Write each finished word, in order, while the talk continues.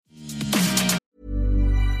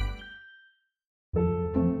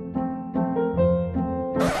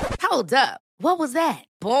Hold up. What was that?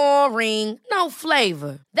 Boring. No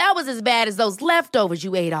flavor. That was as bad as those leftovers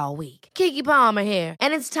you ate all week. Keke Palmer here,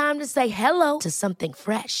 and it's time to say hello to something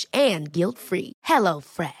fresh and guilt-free. Hello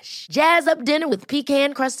Fresh. Jazz up dinner with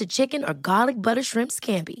pecan-crusted chicken or garlic butter shrimp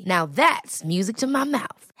scampi. Now that's music to my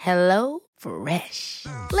mouth. Hello Fresh.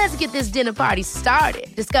 Let's get this dinner party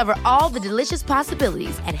started. Discover all the delicious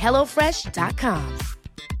possibilities at hellofresh.com.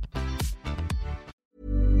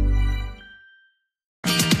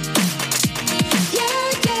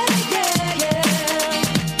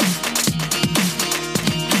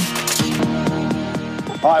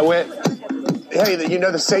 All right, Whit. Hey, you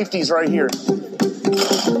know the safety's right here.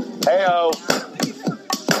 Hey-o.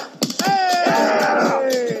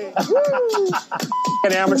 Hey!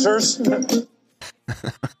 Hey! Amateurs. That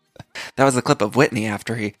was a clip of Whitney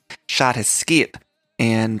after he shot his skeet,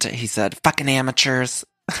 and he said, "Fucking amateurs."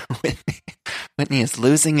 Whitney is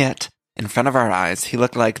losing it in front of our eyes. He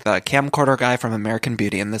looked like the camcorder guy from American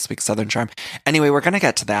Beauty in this week's Southern Charm. Anyway, we're going to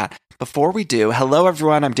get to that. Before we do, hello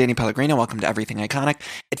everyone, I'm Danny Pellegrino. Welcome to Everything Iconic.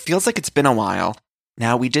 It feels like it's been a while.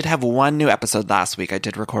 Now, we did have one new episode last week. I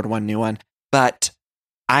did record one new one, but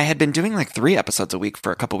I had been doing like 3 episodes a week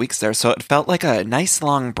for a couple weeks there, so it felt like a nice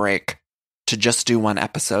long break to just do one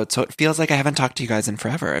episode. So it feels like I haven't talked to you guys in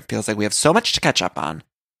forever. It feels like we have so much to catch up on.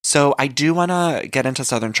 So I do want to get into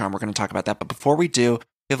Southern Charm. We're going to talk about that. But before we do,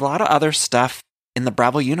 we have a lot of other stuff in the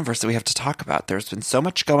Bravo universe that we have to talk about. There's been so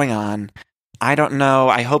much going on. I don't know.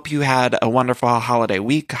 I hope you had a wonderful holiday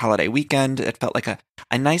week, holiday weekend. It felt like a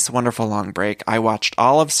nice, wonderful long break. I watched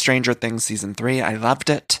all of Stranger Things Season 3. I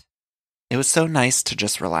loved it. It was so nice to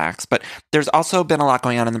just relax. But there's also been a lot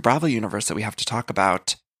going on in the Bravo universe that we have to talk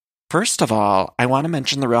about. First of all, I want to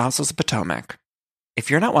mention The Real Housewives of Potomac.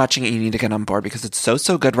 If you're not watching it, you need to get on board because it's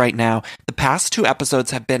so good right now. The past 2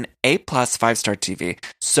 episodes have been A+ 5-star TV.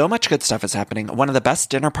 So much good stuff is happening. One of the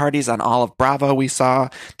best dinner parties on all of Bravo we saw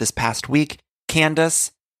this past week.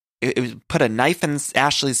 Candace, it put a knife in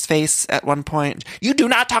Ashley's face at one point. "You do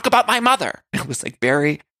not talk about my mother." It was like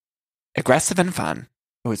very aggressive and fun.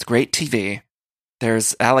 It was great TV.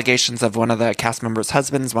 There's allegations of one of the cast members'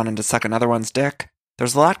 husbands wanting to suck another one's dick.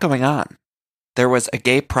 There's a lot going on. There was a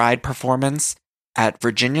gay pride performance at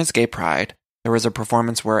Virginia's Gay Pride. There was a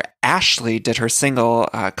performance where Ashley did her single,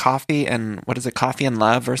 Coffee and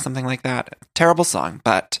Love or something like that. Terrible song,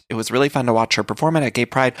 but it was really fun to watch her perform it at Gay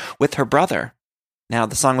Pride with her brother. Now,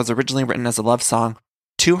 the song was originally written as a love song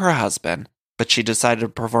to her husband, but she decided to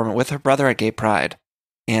perform it with her brother at Gay Pride.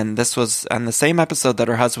 And this was on the same episode that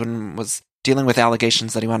her husband was dealing with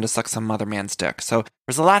allegations that he wanted to suck some other man's dick. So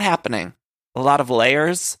there's a lot happening, a lot of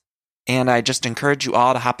layers. And I just encourage you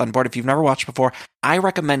all to hop on board. If you've never watched before, I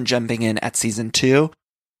recommend jumping in at Season 2.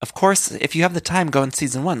 Of course, if you have the time, go in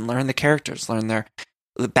Season 1. Learn the characters, learn the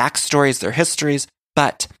backstories, their histories.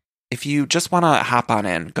 But if you just want to hop on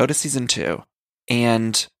in, go to Season 2.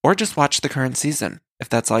 Or just watch the current season, if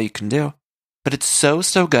that's all you can do. But it's so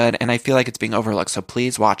good, and I feel like it's being overlooked. So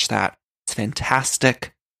please watch that. It's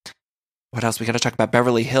fantastic. What else? We got to talk about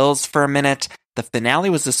Beverly Hills for a minute. The finale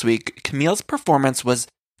was this week. Camille's performance was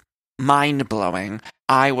mind-blowing.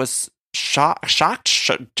 I was shocked,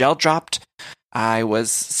 jaw-dropped. I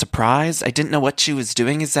was surprised. I didn't know what she was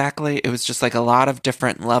doing exactly. It was just like a lot of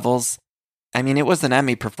different levels. I mean, it was an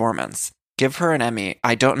Emmy performance. Give her an Emmy.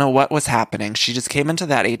 I don't know what was happening. She just came into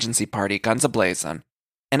that agency party, guns a-blazing.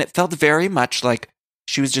 And it felt very much like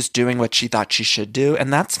she was just doing what she thought she should do,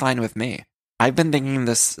 and that's fine with me. I've been thinking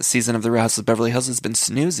this season of The Real Housewives of Beverly Hills has been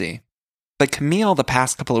snoozy. But Camille, the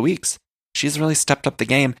past couple of weeks, she's really stepped up the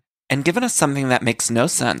game and given us something that makes no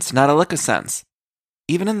sense, not a lick of sense.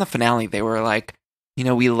 Even in the finale, they were like,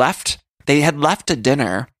 they had left a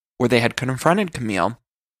dinner where they had confronted Camille,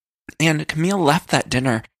 and Camille left that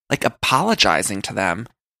dinner like apologizing to them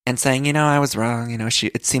and saying, I was wrong.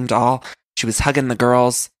 It seemed she was hugging the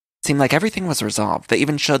girls. It seemed like everything was resolved. They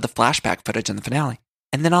even showed the flashback footage in the finale.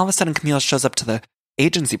 And then all of a sudden, Camille shows up to the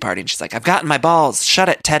agency party and she's like, "I've gotten my balls. Shut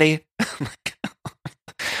it, Teddy."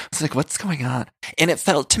 It's like, what's going on? And it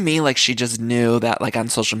felt to me like she just knew that like on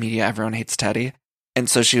social media, everyone hates Teddy. And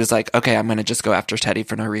so she was like, okay, I'm going to just go after Teddy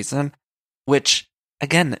for no reason, which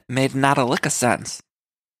again, made not a lick of sense.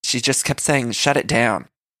 She just kept saying, "Shut it down."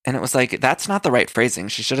 And it was like, that's not the right phrasing.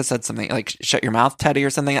 She should have said something like, "Shut your mouth, Teddy," or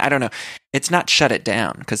something. I don't know. It's not "shut it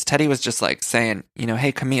down," because Teddy was just like saying,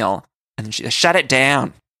 "Hey, Camille." And then she, "Shut it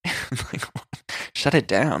down." Like, shut it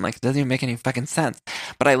down. Like, it doesn't even make any fucking sense.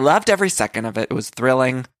 But I loved every second of it. It was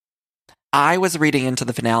thrilling. I was reading into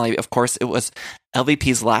the finale. Of course, it was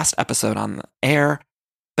LVP's last episode on the air,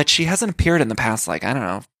 but she hasn't appeared in the past,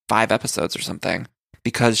 5 episodes or something,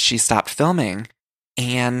 because she stopped filming.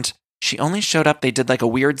 And she only showed up. They did like a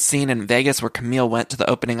weird scene in Vegas where Camille went to the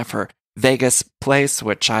opening of her Vegas place,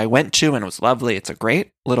 which I went to and was lovely. It's a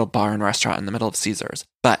great little bar and restaurant in the middle of Caesars.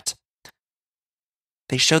 But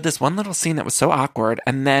they showed this one little scene that was so awkward.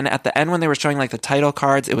 And then at the end when they were showing like the title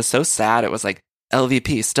cards, it was so sad. It was like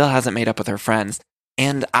LVP still hasn't made up with her friends.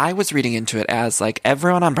 And I was reading into it as like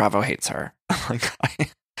everyone on Bravo hates her.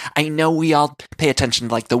 Like I know we all pay attention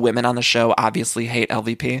to like the women on the show obviously hate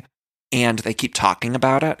LVP and they keep talking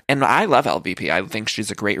about it. And I love LVP. I think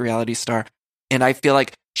she's a great reality star. And I feel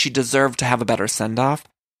like she deserved to have a better send-off.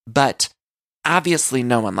 But obviously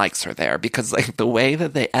no one likes her there because like the way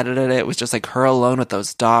that they edited it was just like her alone with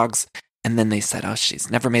those dogs. And then they said, oh, she's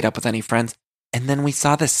never made up with any friends. And then we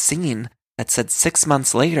saw this scene that said 6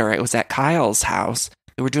 months later, it was at Kyle's house.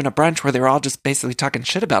 They were doing a brunch where they were all just basically talking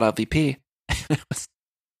shit about LVP.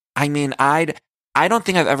 I mean, I don't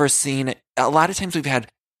think I've ever seen, a lot of times we've had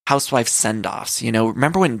housewife send-offs. You know,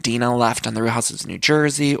 remember when Dina left on the Real Housewives of New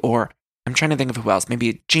Jersey? Or I'm trying to think of who else.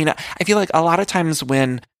 Maybe Gina. I feel like a lot of times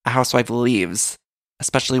when a housewife leaves,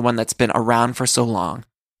 especially one that's been around for so long,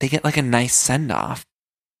 they get like a nice send-off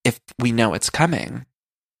if we know it's coming.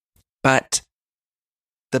 But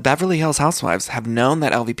the Beverly Hills Housewives have known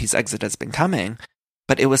that LVP's exit has been coming,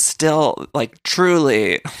 but it was still like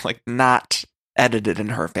truly like not edited in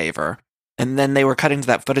her favor. And then they were cutting to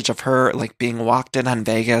that footage of her like being walked in on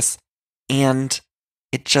Vegas, and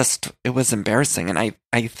it was embarrassing. And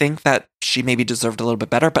I think that she maybe deserved a little bit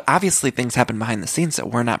better, but obviously things happen behind the scenes that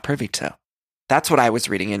we're not privy to. That's what I was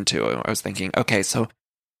reading into. I was thinking, okay, so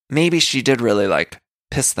maybe she did really like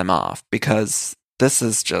piss them off because this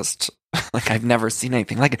is just like I've never seen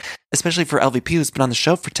anything like it, especially for LVP who's been on the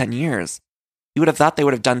show for 10 years. You would have thought they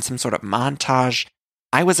would have done some sort of montage.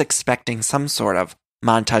 I was expecting some sort of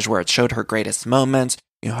montage where it showed her greatest moments,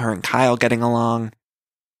 you know, her and Kyle getting along.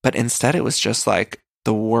 But instead it was just like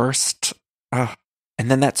the worst. And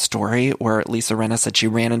then that story where Lisa Rinna said she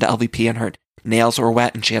ran into LVP and her nails were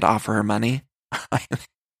wet and she had to offer her money.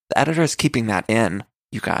 The editor is keeping that in,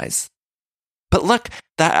 you guys. But look,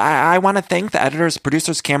 I want to thank the editors,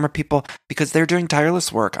 producers, camera people, because they're doing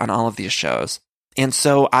tireless work on all of these shows. And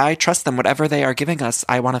so I trust them. Whatever they are giving us,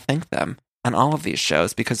 I want to thank them on all of these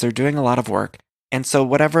shows because they're doing a lot of work. And so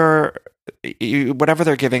whatever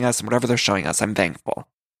they're giving us and whatever they're showing us, I'm thankful.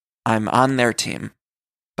 I'm on their team.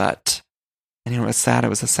 But anyway, it was sad. It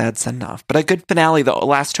was a sad send-off. But a good finale. The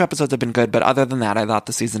last 2 episodes have been good. But other than that, I thought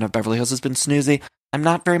the season of Beverly Hills has been snoozy. I'm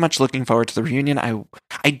not very much looking forward to the reunion.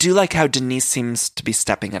 I do like how Denise seems to be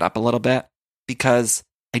stepping it up a little bit because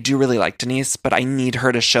I do really like Denise, but I need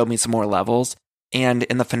her to show me some more levels. And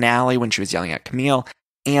in the finale, when she was yelling at Camille,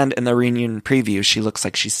 and in the reunion preview, she looks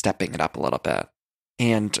like she's stepping it up a little bit.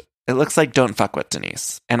 And it looks like don't fuck with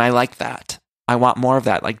Denise. And I like that. I want more of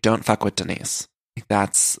that, like don't fuck with Denise. Like,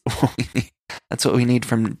 that's what we need. That's what we need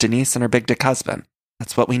from Denise and her big dick husband.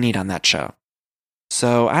 That's what we need on that show.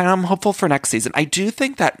 So I'm hopeful for next season. I do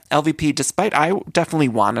think that LVP, despite I definitely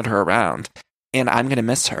wanted her around, and I'm going to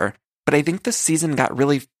miss her, but I think this season got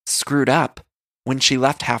really screwed up when she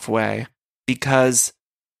left halfway because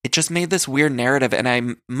it just made this weird narrative, and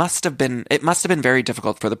it must have been very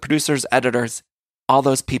difficult for the producers, editors, all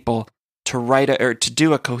those people to write or to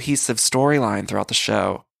do a cohesive storyline throughout the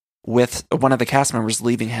show with one of the cast members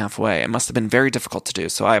leaving halfway. It must have been very difficult to do.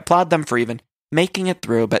 So I applaud them for even making it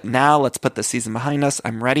through, but now let's put the season behind us.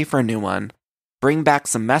 I'm ready for a new one. Bring back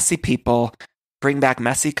some messy people. Bring back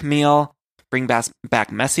messy Camille. Bring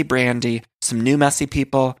back messy Brandy. Some new messy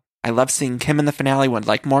people. I love seeing Kim in the finale. Would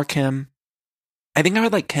like more Kim. I think I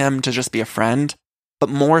would like Kim to just be a friend, but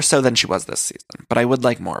more so than she was this season. But I would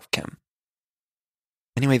like more of Kim.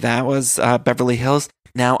 Anyway, that was Beverly Hills.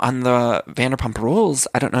 Now, on the Vanderpump Rules,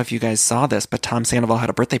 I don't know if you guys saw this, but Tom Sandoval had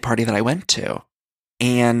a birthday party that I went to.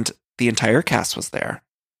 And the entire cast was there.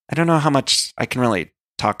 I don't know how much I can really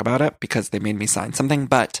talk about it because they made me sign something,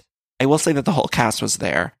 but I will say that the whole cast was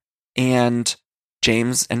there. And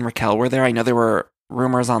James and Raquel were there. I know there were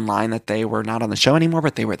rumors online that they were not on the show anymore,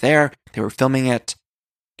 but they were there. They were filming it.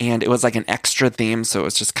 And it was like an extra theme. So it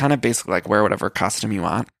was just kind of basically like wear whatever costume you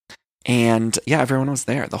want. And yeah, everyone was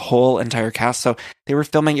there, the whole entire cast. So they were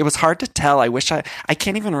filming. It was hard to tell. I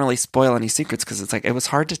can't even really spoil any secrets because it's like, it was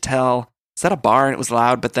hard to tell. It's at a bar and it was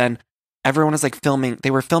loud, but then everyone was like filming. They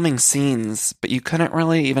were filming scenes, but you couldn't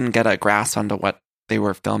really even get a grasp onto what they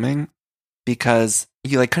were filming because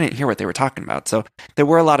you like couldn't hear what they were talking about. So there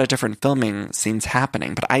were a lot of different filming scenes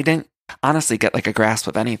happening, but I didn't honestly get like a grasp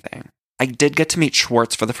of anything. I did get to meet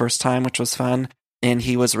Schwartz for the first time, which was fun. And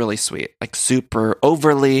he was really sweet, like super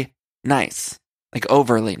overly nice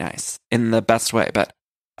in the best way. But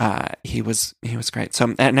he was great.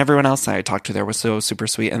 So, and everyone else I talked to there was so super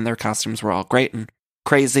sweet, and their costumes were all great and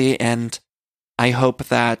crazy. And I hope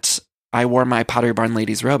that I wore my Pottery Barn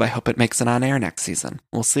Ladies robe. I hope it makes it on air next season.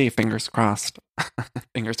 We'll see. Fingers crossed.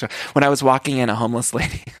 Fingers crossed. When I was walking in, a homeless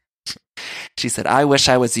lady, she said, "I wish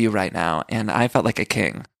I was you right now." And I felt like a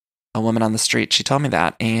king. A woman on the street, she told me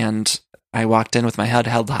that. And I walked in with my head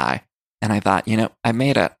held high. And I thought, I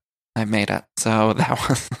made it. I made it. So that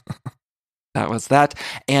was... That was that.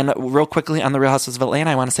 And real quickly on the Real Housewives of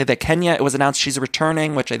Atlanta, I want to say that Kenya, it was announced she's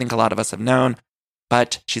returning, which I think a lot of us have known,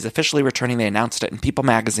 but she's officially returning. They announced it in People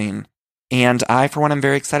magazine. And I, for one, am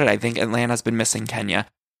very excited. I think Atlanta's been missing Kenya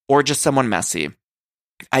or just someone messy.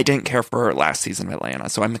 I didn't care for last season of Atlanta,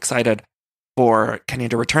 so I'm excited for Kenya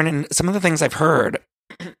to return. And some of the things I've heard,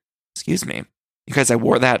 excuse me, because I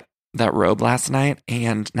wore that robe last night,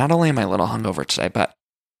 and not only am I a little hungover today, but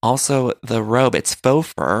also, the robe, it's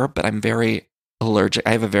faux fur, but I'm very allergic.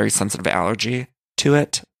 I have a very sensitive allergy to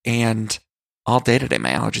it. And all day today, my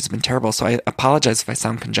allergies have been terrible. So I apologize if I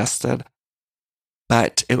sound congested.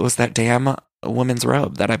 But it was that damn woman's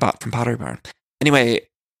robe that I bought from Pottery Barn. Anyway,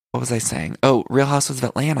 what was I saying? Oh, Real Housewives of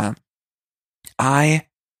Atlanta. I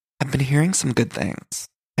have been hearing some good things.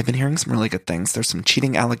 I've been hearing some really good things. There's some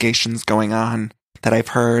cheating allegations going on that I've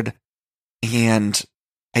heard. And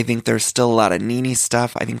I think there's still a lot of Nene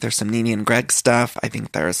stuff. I think there's some Nene and Greg stuff. I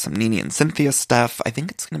think there's some Nene and Cynthia stuff. I think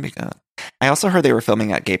it's going to be good. I also heard they were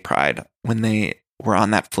filming at Gay Pride when they were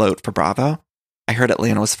on that float for Bravo. I heard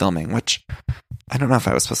Atlanta was filming, which I don't know if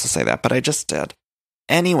I was supposed to say that, but I just did.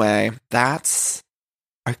 Anyway, that's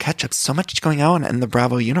our catch-up. So much going on in the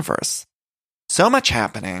Bravo universe. So much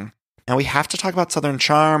happening. Now we have to talk about Southern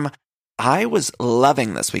Charm. I was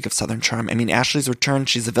loving this week of Southern Charm. I mean, Ashley's return.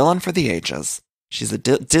 She's a villain for the ages. She's a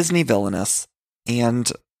Disney villainess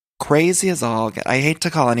and crazy as all get. I hate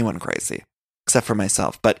to call anyone crazy, except for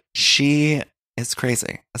myself, but she is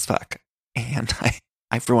crazy as fuck. And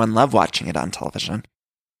I for one, love watching it on television.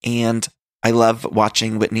 And I love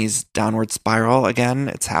watching Whitney's downward spiral again.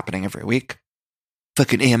 It's happening every week.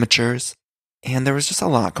 Fucking amateurs. And there was just a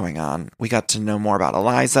lot going on. We got to know more about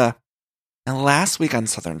Eliza. And last week on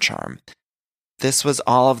Southern Charm, this was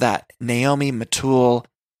all of that Naomi Matul.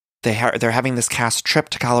 They're having this cast trip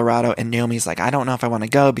to Colorado, and Naomi's like, I don't know if I want to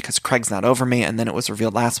go because Craig's not over me. And then it was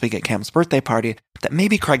revealed last week at Cam's birthday party that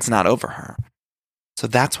maybe Craig's not over her. So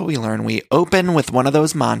that's what we learn. We open with one of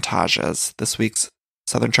those montages. This week's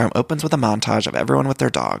Southern Charm opens with a montage of everyone with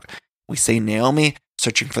their dog. We see Naomi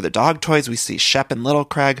searching for the dog toys. We see Shep and Little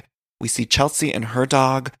Craig. We see Chelsea and her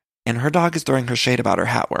dog is throwing her shade about her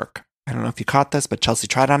hat work. I don't know if you caught this, but Chelsea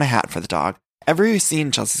tried on a hat for the dog. Every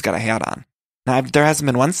scene, Chelsea's got a hat on. Now, there hasn't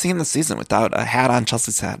been one scene this season without a hat on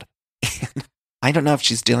Chelsea's head. And I don't know if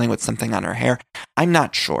she's dealing with something on her hair. I'm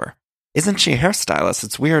not sure. Isn't she a hairstylist?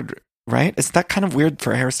 It's weird, right? Is that kind of weird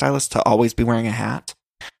for a hairstylist to always be wearing a hat?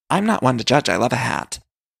 I'm not one to judge. I love a hat.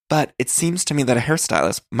 But it seems to me that a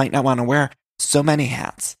hairstylist might not want to wear so many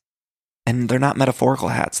hats. And they're not metaphorical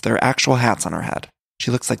hats. They're actual hats on her head.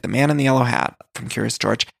 She looks like the man in the yellow hat from Curious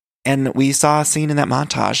George. And we saw a scene in that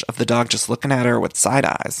montage of the dog just looking at her with side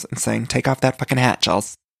eyes and saying, take off that fucking hat,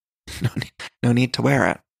 Chels. No need to wear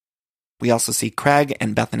it. We also see Craig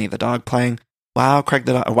and Bethany the dog playing. Wow, Craig's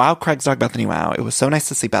dog, Bethany, wow. It was so nice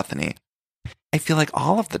to see Bethany. I feel like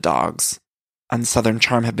all of the dogs on Southern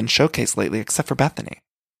Charm have been showcased lately, except for Bethany.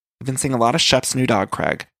 We've been seeing a lot of Shep's new dog,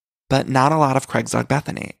 Craig, but not a lot of Craig's dog,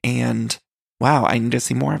 Bethany. And wow, I need to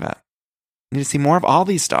see more of it. I need to see more of all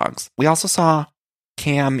these dogs. We also saw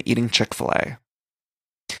Cam eating Chick-fil-A.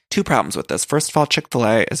 Two problems with this. First of all,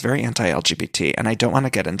 Chick-fil-A is very anti-LGBT, and I don't want to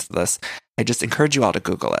get into this. I just encourage you all to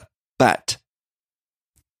Google it. But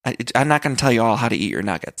I'm not going to tell you all how to eat your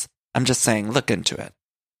nuggets. I'm just saying, look into it.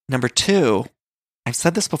 Number two, I've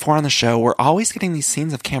said this before on the show, we're always getting these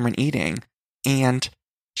scenes of Cameron eating, and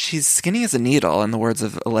she's skinny as a needle, in the words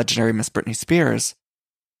of legendary Miss Britney Spears.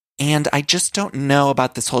 And I just don't know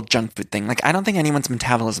about this whole junk food thing. Like, I don't think anyone's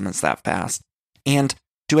metabolism is that fast. And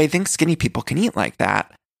do I think skinny people can eat like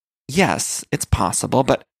that? Yes, it's possible,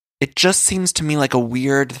 but it just seems to me like a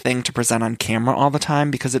weird thing to present on camera all the time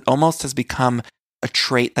because it almost has become a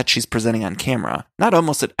trait that she's presenting on camera. Not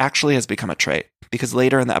almost, it actually has become a trait because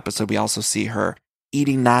later in the episode, we also see her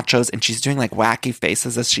eating nachos and she's doing like wacky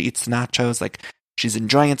faces as she eats the nachos. Like she's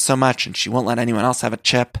enjoying it so much and she won't let anyone else have a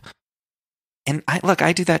chip. And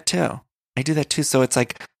I do that too. So it's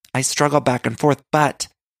like I struggle back and forth, but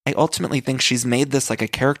I ultimately think she's made this like a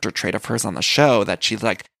character trait of hers on the show that she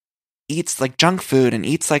like eats like junk food and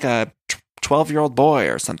eats like a 12-year-old boy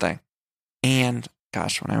or something. And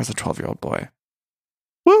gosh, when I was a 12-year-old boy,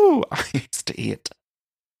 woo, I used to eat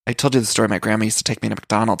I told you the story. My grandma used to take me to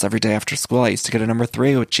McDonald's every day after school. I used to get a number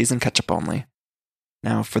 3 with cheese and ketchup only.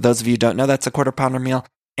 Now, for those of you who don't know, that's a quarter pounder meal.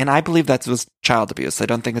 And I believe that was child abuse. I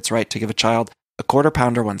don't think it's right to give a child a quarter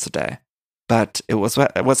pounder once a day. But it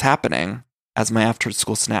was happening as my after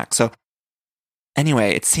school snack. So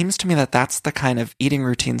anyway, it seems to me that that's the kind of eating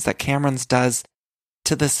routines that Cameron's does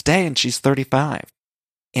to this day, and she's 35.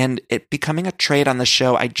 And it becoming a trait on the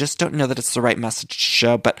show, I just don't know that it's the right message to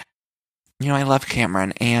show. But, I love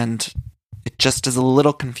Cameron, and it just is a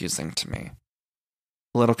little confusing to me.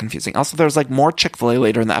 A little confusing. Also, there was more Chick-fil-A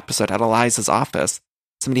later in the episode at Eliza's office.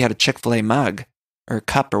 Somebody had a Chick-fil-A mug or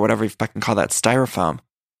cup or whatever you fucking call that, styrofoam.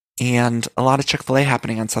 And a lot of Chick-fil-A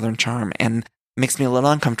happening on Southern Charm. And it makes me a little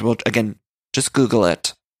uncomfortable. Again, just Google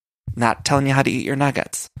it. Not telling you how to eat your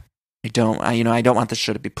nuggets. I don't want the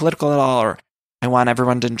show to be political at all, or I want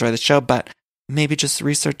everyone to enjoy the show, but maybe just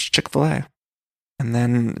research Chick-fil-A and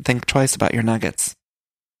then think twice about your nuggets.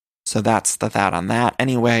 So that's the that on that.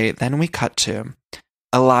 Anyway, then we cut to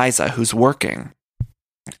Eliza, who's working.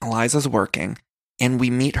 Eliza's working, and we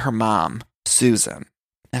meet her mom, Susan.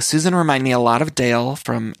 Now, Susan reminded me a lot of Dale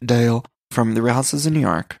from The Real Housewives of New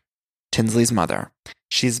York, Tinsley's mother.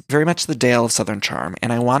 She's very much the Dale of Southern Charm,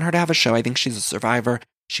 and I want her to have a show. I think she's a survivor.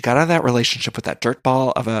 She got out of that relationship with that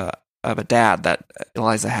dirtball of a dad that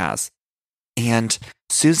Eliza has. And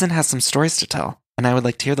Susan has some stories to tell, and I would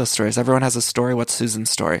like to hear those stories. Everyone has a story. What's Susan's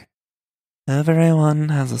story? Everyone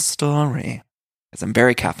has a story. Because I'm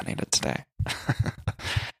very caffeinated today.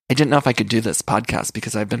 I didn't know if I could do this podcast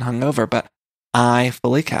because I've been hungover, but I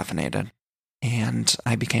fully caffeinated, and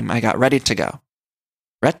I got ready to go.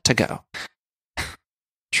 Ready to go.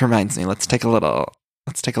 Which reminds me, let's take a little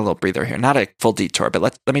breather here. Not a full detour, but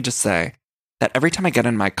let me just say that every time I get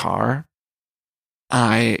in my car,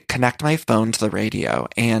 I connect my phone to the radio,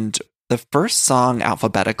 and the first song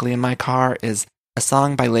alphabetically in my car is a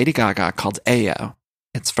song by Lady Gaga called Ayo.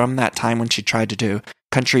 It's from that time when she tried to do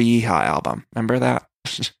Country Yeehaw album. Remember that?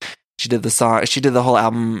 She did the whole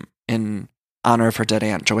album in honor of her dead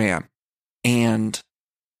aunt, Joanne. And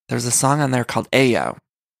there's a song on there called Ayo.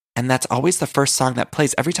 And that's always the first song that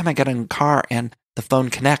plays. Every time I get in a car and the phone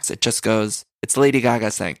connects, it just goes, it's Lady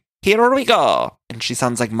Gaga saying, "Here we go." And she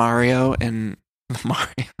sounds like Mario in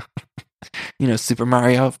Mario. Super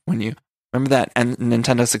Mario, when you remember that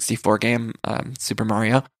Nintendo 64 game, Super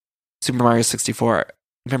Mario 64.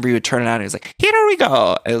 Remember you would turn it on and it was like, "Here we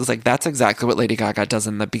go." It was like, that's exactly what Lady Gaga does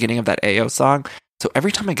in the beginning of that Ayo song. So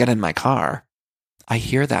every time I get in my car, I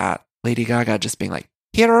hear that Lady Gaga just being like,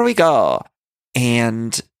 "Here we go."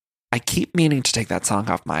 And I keep meaning to take that song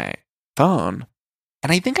off my phone.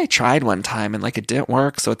 And I think I tried one time and it didn't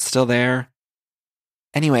work, so it's still there.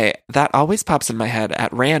 Anyway, that always pops in my head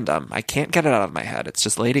at random. I can't get it out of my head. It's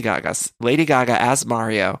just Lady Gaga as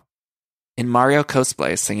Mario in Mario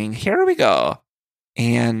cosplay singing, "Here we go."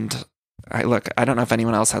 And I don't know if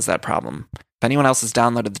anyone else has that problem. If anyone else has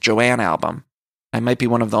downloaded the Joanne album, I might be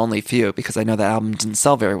one of the only few because I know that album didn't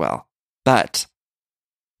sell very well. But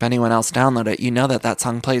if anyone else downloaded it, you know that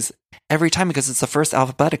song plays every time because it's the first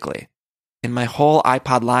alphabetically. In my whole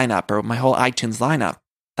iPod lineup or my whole iTunes lineup,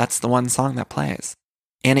 that's the one song that plays.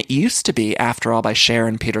 And it used to be After All by Cher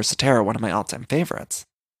and Peter Cetera, one of my all-time favorites.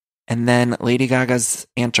 And then Lady Gaga's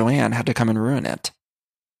Aunt Joanne had to come and ruin it.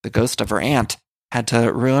 The ghost of her aunt had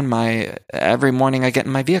to ruin every morning I get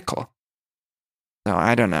in my vehicle. So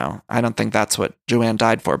I don't know. I don't think that's what Joanne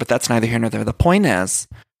died for, but that's neither here nor there. The point is,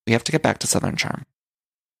 we have to get back to Southern Charm.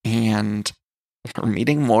 And we're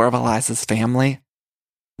meeting more of Eliza's family.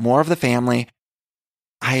 More of the family.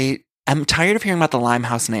 I'm tired of hearing about the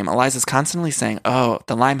Limehouse name. Eliza's constantly saying, "Oh,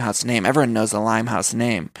 the Limehouse name. Everyone knows the Limehouse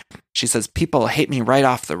name." She says, "People hate me right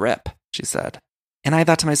off the rip," she said. And I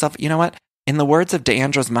thought to myself, you know what? In the words of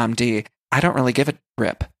DeAndre's mom, Dee, I don't really give a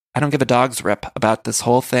rip. I don't give a dog's rip about this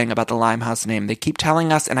whole thing about the Limehouse name. They keep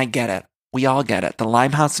telling us, and I get it. We all get it. The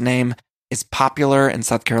Limehouse name is popular in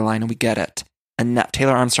South Carolina. We get it. Enough.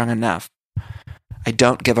 Taylor Armstrong, enough. I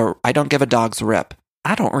don't give a dog's rip.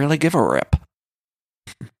 I don't really give a rip.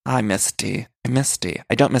 I miss Dee.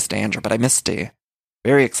 I don't miss DeAndre, but I miss Dee.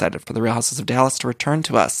 Very excited for the Real Houses of Dallas to return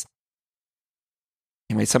to us.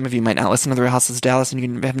 Anyway, some of you might not listen to the Real Houses of Dallas and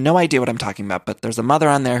you have no idea what I'm talking about, but there's a mother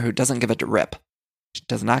on there who doesn't give a rip. She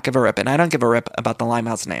does not give a rip, and I don't give a rip about the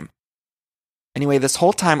Limehouse name. Anyway, this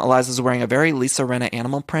whole time, Eliza's wearing a very Lisa Rinna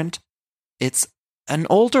animal print. It's an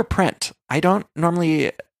older print. I don't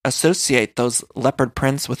normally associate those leopard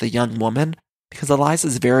prints with a young woman because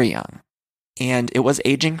Eliza's very young, and it was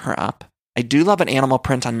aging her up. I do love an animal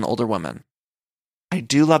print on an older woman. I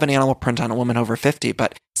do love an animal print on a woman over 50,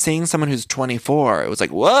 but seeing someone who's 24, it was like,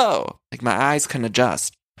 whoa, my eyes couldn't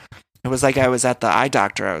adjust. It was like I was at the eye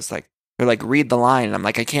doctor. I was like, they're like, read the line. And I'm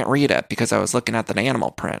like, I can't read it because I was looking at the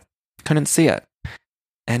animal print. Couldn't see it.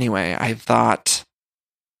 Anyway, I thought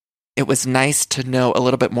it was nice to know a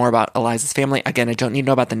little bit more about Eliza's family. Again, I don't need to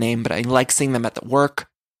know about the name, but I like seeing them at the work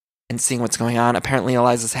and seeing what's going on. Apparently,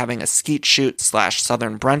 Eliza's having a skeet shoot /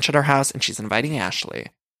 Southern brunch at her house, and she's inviting Ashley.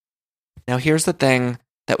 Now, here's the thing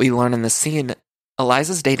that we learn in this scene.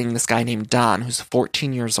 Eliza's dating this guy named Don, who's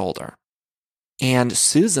 14 years older. And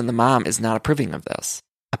Susan, the mom, is not approving of this.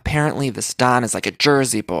 Apparently, this Don is like a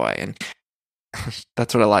Jersey boy, and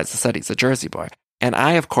that's what Eliza said, he's a Jersey boy. And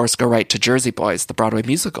I, of course, go right to Jersey Boys, the Broadway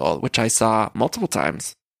musical, which I saw multiple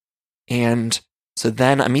times. And so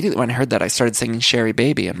then immediately when I heard that, I started singing Sherry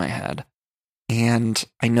Baby in my head. And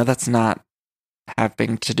I know that's not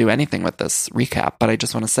having to do anything with this recap, but I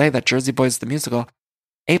just want to say that Jersey Boys, the musical,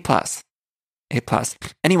 A+. A+.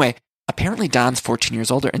 Anyway, apparently Don's 14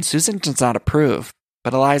 years older, and Susan does not approve.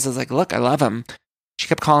 But Eliza's like, look, I love him. She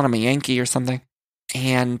kept calling him a Yankee or something.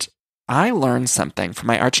 And I learned something from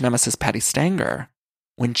my arch nemesis, Patty Stanger,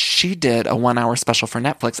 when she did a 1-hour special for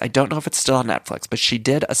Netflix. I don't know if it's still on Netflix, but she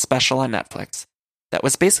did a special on Netflix that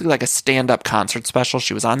was basically like a stand-up concert special.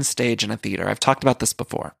 She was on stage in a theater. I've talked about this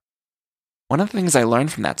before. One of the things I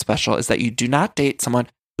learned from that special is that you do not date someone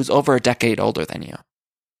who's over a decade older than you.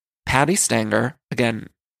 Patty Stanger, again,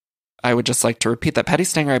 I would just like to repeat that Patty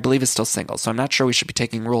Stanger, I believe, is still single, so I'm not sure we should be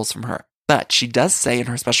taking rules from her. But she does say in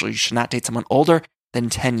her special you should not date someone older than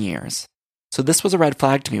 10 years. So this was a red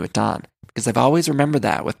flag to me with Don, because I've always remembered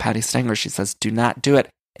that with Patty Stanger. She says, do not do it.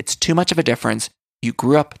 It's too much of a difference. You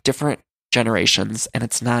grew up different generations, and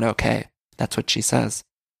it's not okay. That's what she says.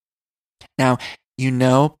 Now, you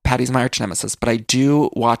know Patty's my arch nemesis, but I do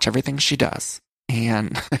watch everything she does,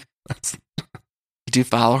 and I do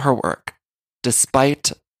follow her work.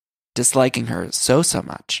 Despite disliking her so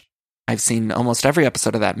much, I've seen almost every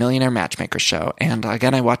episode of that Millionaire Matchmaker show, and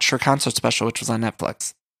again, I watched her concert special, which was on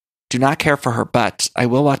Netflix. Do not care for her, but I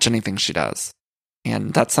will watch anything she does.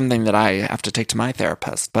 And that's something that I have to take to my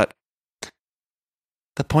therapist. But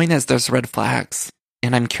the point is, there's red flags.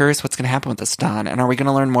 And I'm curious what's going to happen with this Don. And are we going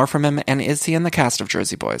to learn more from him? And is he in the cast of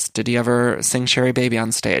Jersey Boys? Did he ever sing Sherry Baby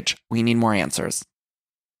on stage? We need more answers.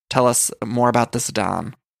 Tell us more about this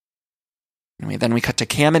Don. Anyway, then we cut to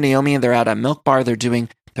Cam and Naomi. They're at a milk bar. They're doing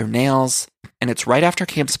their nails. And it's right after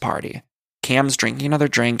Cam's party. Cam's drinking another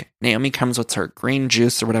drink. Naomi comes with her green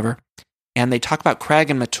juice or whatever. And they talk about Craig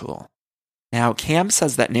and Matul. Now, Cam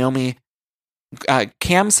says that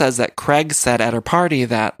Craig said at her party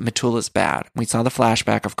that Matul is bad. We saw the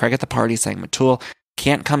flashback of Craig at the party saying Matul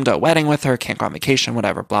can't come to a wedding with her, can't go on vacation,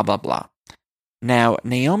 whatever, blah, blah, blah. Now,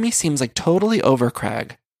 Naomi seems like totally over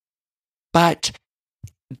Craig. But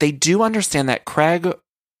they do understand that Craig,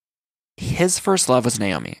 his first love was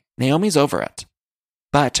Naomi. Naomi's over it.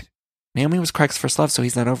 But Naomi was Craig's first love, so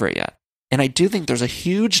he's not over it yet. And I do think there's a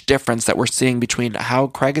huge difference that we're seeing between how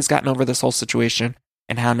Craig has gotten over this whole situation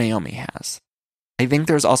and how Naomi has. I think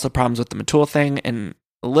there's also problems with the Matul thing and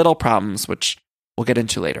little problems, which we'll get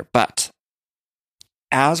into later. But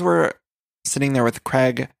as we're sitting there with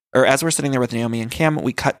Naomi and Cam,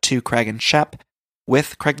 we cut to Craig and Shep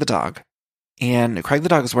with Craig the dog. And Craig the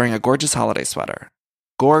dog is wearing a gorgeous holiday sweater.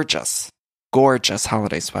 Gorgeous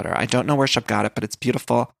holiday sweater. I don't know where Shep got it, but it's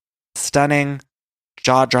beautiful. Stunning,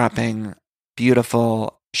 jaw-dropping,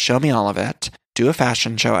 beautiful. Show me all of it. Do a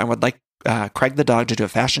fashion show. I would like Craig the dog to do a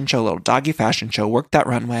fashion show, a little doggy fashion show. Work that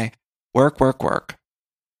runway. Work.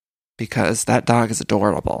 Because that dog is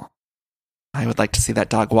adorable. I would like to see that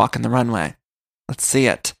dog walk in the runway. Let's see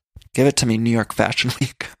it. Give it to me, New York Fashion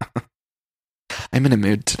Week. I'm in a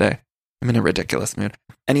mood today. I'm in a ridiculous mood.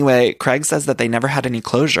 Anyway, Craig says that they never had any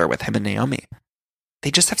closure with him and Naomi.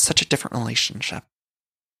 They just have such a different relationship.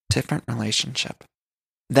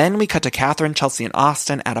 Then we cut to Catherine, Chelsea, and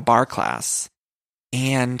Austin at a bar class.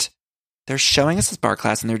 And they're showing us this bar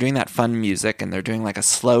class, and they're doing that fun music, and they're doing like a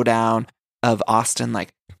slowdown of Austin,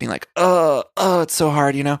 like being like, oh, it's so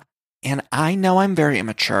hard, you know? And I know I'm very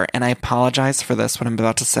immature, and I apologize for this, what I'm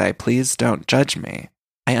about to say. Please don't judge me.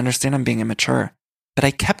 I understand I'm being immature. But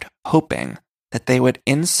I kept hoping that they would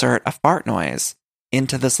insert a fart noise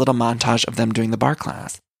into this little montage of them doing the bar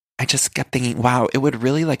class. I just kept thinking, wow, it would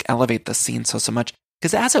really like elevate the scene so much.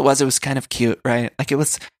 Because as it was kind of cute, right? Like it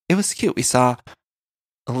was cute. We saw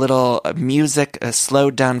a little music, a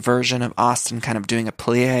slowed down version of Austin kind of doing a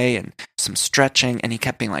plie and some stretching. And he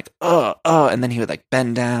kept being like, oh. And then he would like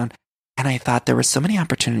bend down. And I thought there were so many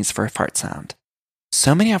opportunities for a fart sound.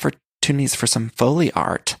 So many opportunities for some Foley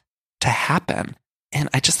art to happen. And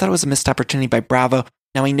I just thought it was a missed opportunity by Bravo.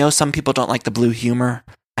 Now, I know some people don't like the blue humor.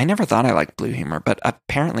 I never thought I liked blue humor, but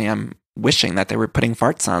apparently I'm wishing that they were putting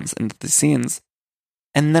fart sounds into the scenes.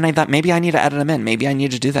 And then I thought, maybe I need to edit them in. Maybe I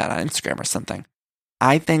need to do that on Instagram or something.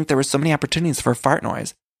 I think there were so many opportunities for fart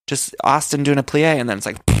noise. Just Austin doing a plie, and then it's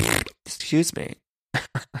like, excuse me.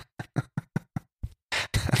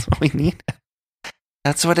 That's what we needed.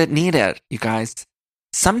 That's what it needed, you guys.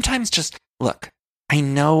 Sometimes just, look, I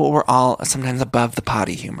know we're all sometimes above the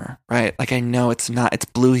potty humor, right? Like, I know it's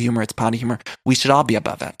blue humor, it's potty humor. We should all be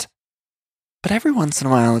above it. But every once in a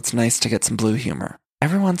while, it's nice to get some blue humor.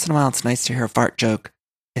 Every once in a while, it's nice to hear a fart joke.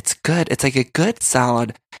 It's good. It's like a good,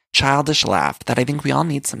 solid, childish laugh that I think we all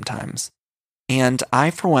need sometimes. And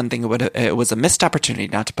I, for one, think it was a missed opportunity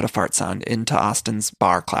not to put a fart sound into Austin's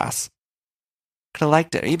bar class. Could have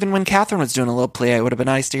liked it. Even when Catherine was doing a little play, it would have been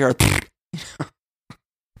nice to hear her.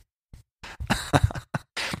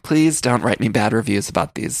 Please don't write me bad reviews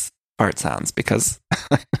about these fart sounds, because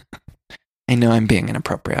I know I'm being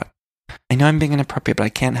inappropriate. But I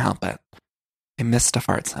can't help it. I missed a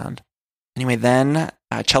fart sound. Anyway, then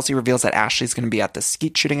Chelsea reveals that Ashley's going to be at the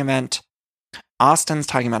skeet shooting event. Austin's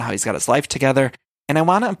talking about how he's got his life together, and I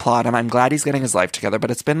want to applaud him. I'm glad he's getting his life together, but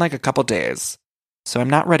it's been like a couple days, so I'm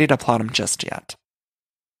not ready to applaud him just yet.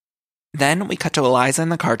 Then we cut to Eliza in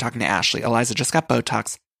the car talking to Ashley. Eliza just got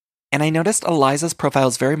Botox, and I noticed Eliza's profile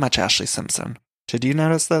is very much Ashley Simpson. Did you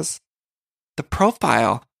notice this? The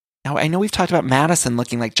profile, now I know we've talked about Madison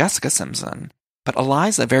looking like Jessica Simpson, but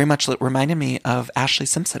Eliza very much reminded me of Ashley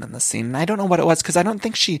Simpson in this scene. And I don't know what it was, because I don't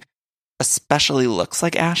think she especially looks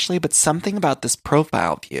like Ashley, but something about this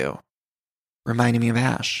profile view reminded me of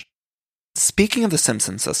Ash. Speaking of the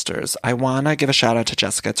Simpson sisters, I want to give a shout out to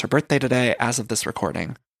Jessica. It's her birthday today as of this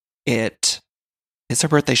recording. It is her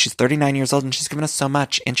birthday. She's 39 years old, and she's given us so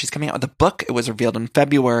much. And she's coming out with a book. It was revealed in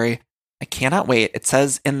February. I cannot wait. It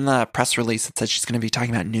says in the press release, it says she's going to be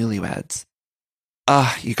talking about newlyweds.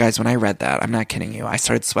 You guys, when I read that, I'm not kidding you, I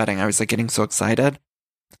started sweating. I was like getting so excited.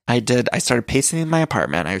 I started pacing in my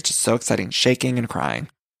apartment. I was just so excited, shaking and crying.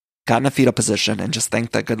 Got in a fetal position and just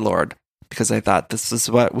thanked the good Lord, because I thought, this is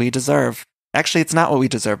what we deserve. Actually, it's not what we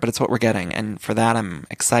deserve, but it's what we're getting. And for that, I'm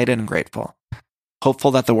excited and grateful.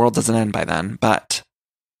 Hopeful that the world doesn't end by then, but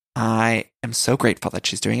I am so grateful that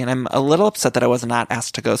she's doing it. I'm a little upset that I was not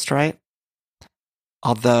asked to ghostwrite.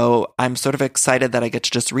 Although I'm sort of excited that I get to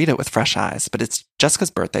just read it with fresh eyes. But it's Jessica's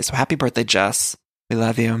birthday, so happy birthday, Jess. We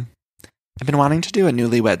love you. I've been wanting to do a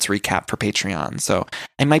newlyweds recap for Patreon, so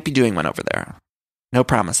I might be doing one over there. No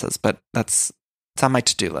promises, but it's on my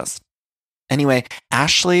to-do list. Anyway,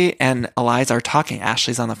 Ashley and Eliza are talking.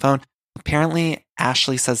 Ashley's on the phone. Apparently,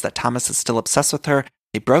 Ashley says that Thomas is still obsessed with her.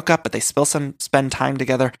 They broke up, but they still spend time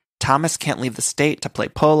together. Thomas can't leave the state to play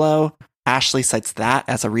polo. Ashley cites that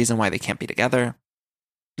as a reason why they can't be together.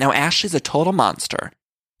 Now, Ashley's a total monster,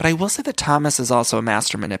 but I will say that Thomas is also a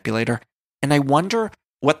master manipulator, and I wonder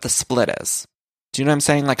what the split is. Do you know what I'm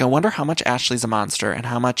saying? Like, I wonder how much Ashley's a monster and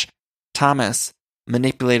how much Thomas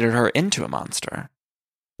manipulated her into a monster.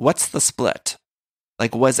 What's the split?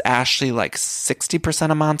 Like, was Ashley like 60%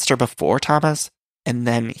 a monster before Thomas, and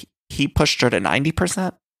then he pushed her to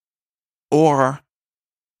 90%? Or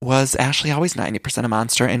was Ashley always 90% a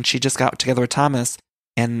monster, and she just got together with Thomas,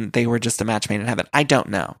 and they were just a match made in heaven? I don't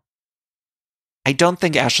know. I don't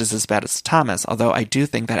think Ashley's as bad as Thomas, although I do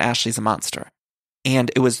think that Ashley's a monster.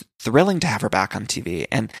 And it was thrilling to have her back on TV.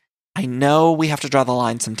 And I know we have to draw the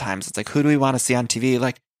line sometimes. It's like, who do we want to see on TV?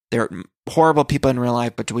 Like, they're horrible people in real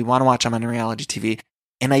life, but do we want to watch them on reality TV?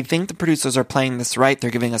 And I think the producers are playing this right.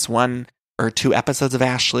 They're giving us 1 or 2 episodes of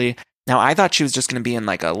Ashley. Now, I thought she was just going to be in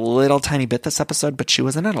like a little tiny bit this episode, but she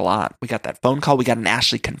was in it a lot. We got that phone call. We got an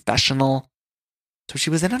Ashley confessional. So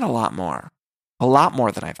she was in it a lot more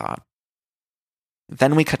than I thought.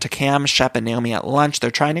 Then we cut to Cam, Shep, and Naomi at lunch.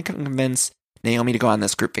 They're trying to convince Naomi to go on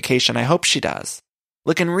this group vacation. I hope she does.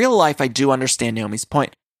 Look, in real life, I do understand Naomi's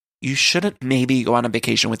point. You shouldn't maybe go on a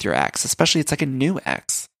vacation with your ex, especially it's like a new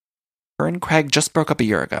ex. Her and Craig just broke up a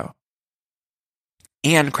year ago.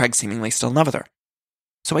 And Craig seemingly still in love with her.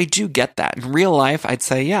 So I do get that. In real life, I'd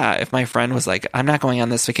say, yeah, if my friend was like, I'm not going on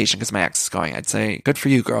this vacation because my ex is going, I'd say, good for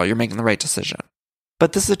you, girl. You're making the right decision.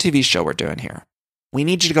 But this is a TV show we're doing here. We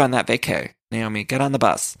need you to go on that vacay. Naomi, get on the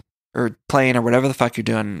bus or plane or whatever the fuck you're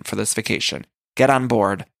doing for this vacation. Get on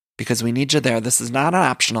board because we need you there. This is not an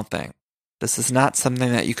optional thing. This is not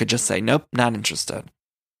something that you could just say, nope, not interested.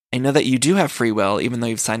 I know that you do have free will, even though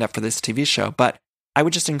you've signed up for this TV show, but I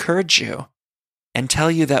would just encourage you and tell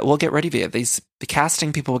you that we'll get rid of you. The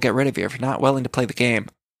casting people will get rid of you if you're not willing to play the game.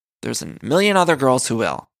 There's a million other girls who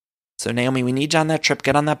will. So Naomi, we need you on that trip.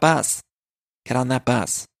 Get on that bus. Get on that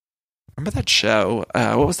bus. Remember that show?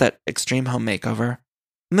 What was that? Extreme Home Makeover?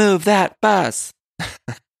 Move that bus.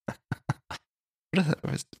 what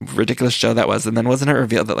a ridiculous show that was. And then wasn't it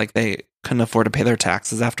revealed that like they couldn't afford to pay their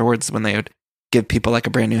taxes afterwards when they would give people like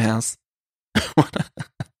a brand new house?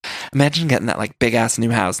 Imagine getting that like big ass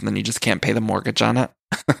new house and then you just can't pay the mortgage on it.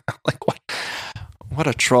 Like what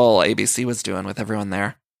a troll ABC was doing with everyone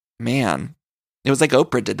there. Man, it was like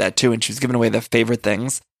Oprah did that too, and she was giving away the favorite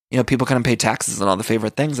things. You know, people couldn't pay taxes and all the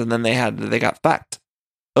favorite things, and then they got fucked.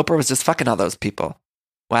 Oprah was just fucking all those people.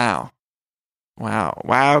 Wow,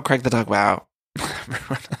 Craig the Dog. Wow,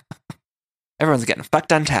 everyone's getting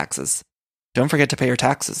fucked on taxes. Don't forget to pay your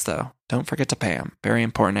taxes, though. Don't forget to pay them. Very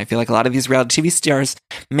important. I feel like a lot of these reality TV stars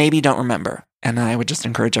maybe don't remember. And I would just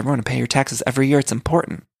encourage everyone to pay your taxes every year. It's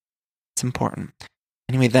important. It's important.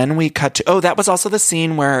 Anyway, then we cut to... Oh, that was also the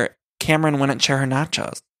scene where Cameron wouldn't share her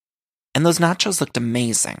nachos. And those nachos looked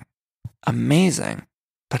amazing. Amazing.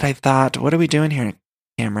 But I thought, what are we doing here,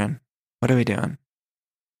 Cameron? What are we doing?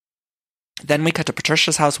 Then we cut to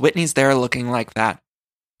Patricia's house. Whitney's there looking like that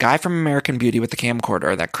guy from American Beauty with the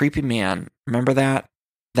camcorder, that creepy man. Remember that?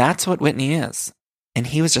 That's what Whitney is. And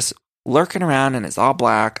he was just lurking around in his all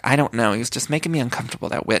black. I don't know. He was just making me uncomfortable,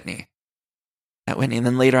 that Whitney. And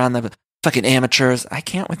then later on, the fucking amateurs. I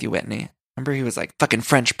can't with you, Whitney. Remember he was like fucking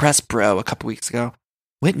French press bro a couple weeks ago.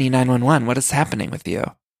 Whitney 911, what is happening with you?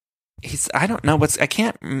 I don't know I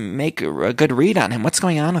can't make a good read on him. What's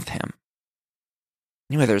going on with him?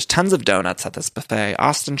 Anyway, there's tons of donuts at this buffet.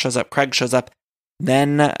 Austin shows up. Craig shows up.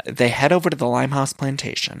 Then they head over to the Limehouse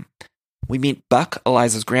plantation. We meet Buck,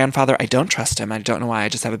 Eliza's grandfather. I don't trust him. I don't know why. I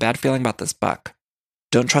just have a bad feeling about this Buck.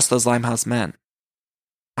 Don't trust those Limehouse men.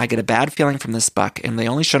 I get a bad feeling from this Buck, and they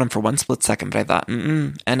only showed him for one split second, but I thought,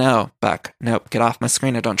 no, Buck. Nope, get off my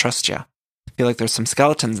screen. I don't trust you. I feel like there's some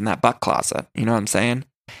skeletons in that Buck closet. You know what I'm saying?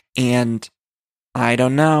 And I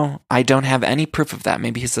don't know. I don't have any proof of that.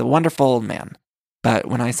 Maybe he's a wonderful old man. But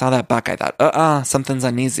when I saw that Buck, I thought, something's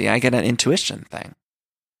uneasy. I get an intuition thing.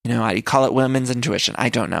 You know, I call it women's intuition. I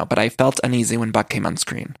don't know, but I felt uneasy when Buck came on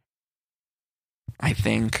screen. I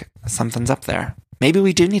think something's up there. Maybe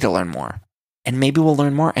we do need to learn more. And maybe we'll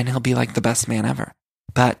learn more and he'll be like the best man ever.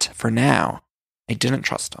 But for now, I didn't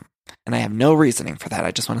trust him. And I have no reasoning for that.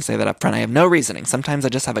 I just want to say that up front. I have no reasoning. Sometimes I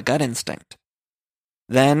just have a gut instinct.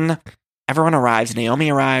 Then everyone arrives.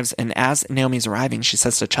 Naomi arrives. And as Naomi's arriving, she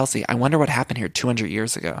says to Chelsea, I wonder what happened here 200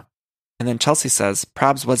 years ago. And then Chelsea says,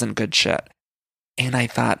 Probs wasn't good shit. And I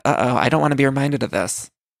thought, I don't want to be reminded of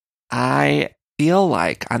this. I feel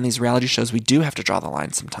like on these reality shows, we do have to draw the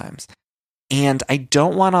line sometimes. And I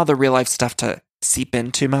don't want all the real life stuff to seep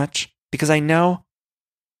in too much because I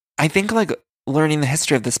think like learning the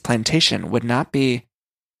history of this plantation would not be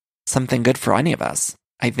something good for any of us.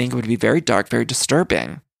 I think it would be very dark, very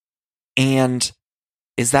disturbing. And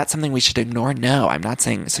is that something we should ignore? No, I'm not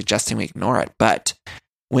suggesting we ignore it. But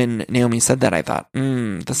when Naomi said that, I thought,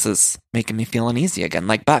 this is making me feel uneasy again,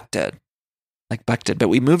 like Buck did. But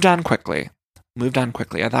we moved on quickly.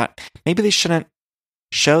 I thought maybe they shouldn't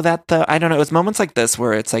show that though. I don't know. It was moments like this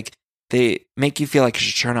where it's like they make you feel like you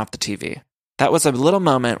should turn off the TV. That was a little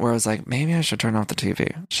moment where I was like, maybe I should turn off the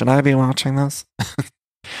TV. Should I be watching this?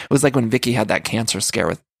 It was like when Vicky had that cancer scare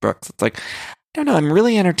with Brooks. It's like, I don't know. I'm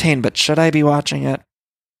really entertained, but should I be watching it?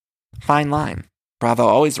 Fine line. Bravo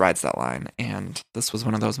always rides that line. And this was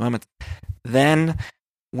one of those moments. Then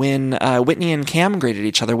when Whitney and Cam greeted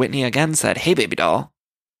each other, Whitney again said, hey, baby doll.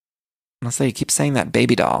 And I'll say, you keep saying that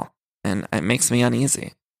baby doll. And it makes me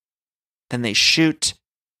uneasy. Then they shoot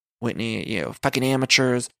Whitney, fucking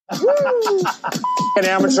amateurs. Fucking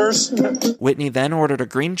amateurs. Whitney then ordered a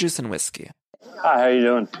green juice and whiskey. Hi, how you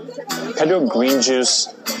doing? Can I do a green juice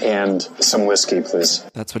and some whiskey, please?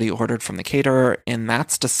 That's what he ordered from the caterer, and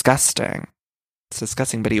that's disgusting. It's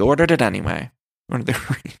disgusting, but he ordered it anyway. He ordered the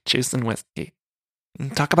green juice and whiskey.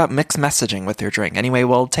 Talk about mixed messaging with your drink. Anyway,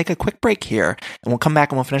 we'll take a quick break here, and we'll come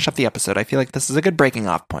back and we'll finish up the episode. I feel like this is a good breaking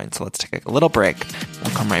off point, so let's take a little break.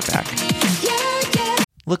 We'll come right back.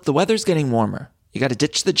 Look, the weather's getting warmer. You got to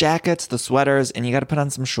ditch the jackets, the sweaters, and you got to put on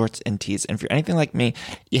some shorts and tees. And if you're anything like me,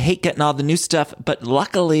 you hate getting all the new stuff. But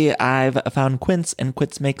luckily, I've found Quince, and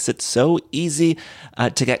Quince makes it so easy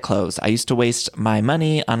to get clothes. I used to waste my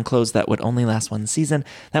money on clothes that would only last one season.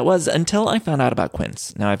 That was until I found out about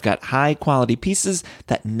Quince. Now I've got high quality pieces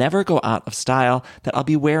that never go out of style that I'll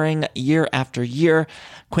be wearing year after year.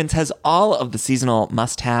 Quince has all of the seasonal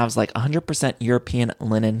must-haves like 100% European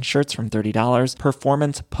linen shirts from $30,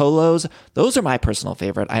 performance polos. Those are my personal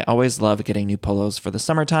favorite. I always love getting new polos for the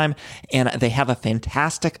summertime, and they have a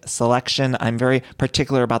fantastic selection. I'm very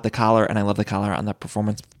particular about the collar, and I love the collar on the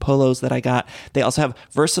performance polos that I got. They also have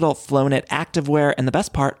versatile flow knit activewear, and the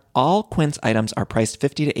best part, all Quince items are priced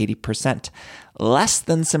 50 to 80% less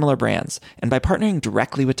than similar brands. And by partnering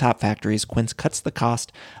directly with top factories, Quince cuts the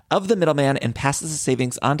cost of the middleman and passes the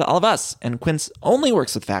savings on to all of us. And Quince only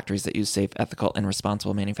works with factories that use safe, ethical, and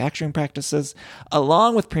responsible manufacturing practices,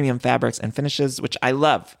 along with premium fabrics and finishes, which I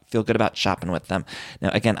love. Feel good about shopping with them. Now,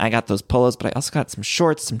 again, I got those polos, but I also got some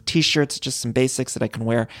shorts, some t-shirts, just some basics that I can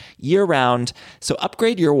wear year round. So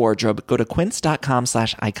upgrade your wardrobe. Go to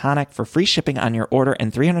quince.com/iconic for free shipping on your order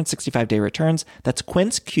and 365-day returns. That's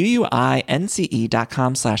Quince,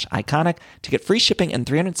 QUINCE.com/iconic to get free shipping and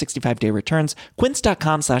 365-day returns.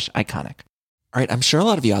 Quince.com/iconic. All right, I'm sure a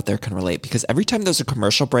lot of you out there can relate because every time there's a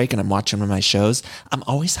commercial break and I'm watching one of my shows, I'm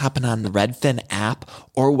always hopping on the Redfin app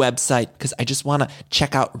or website because I just want to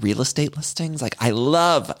check out real estate listings. Like, I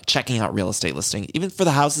love checking out real estate listings, even for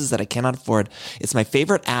the houses that I cannot afford. It's my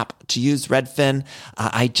favorite app to use, Redfin.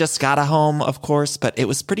 I just got a home, of course, but it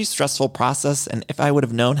was a pretty stressful process. And if I would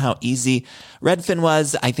have known how easy Redfin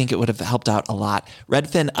was, I think it would have helped out a lot.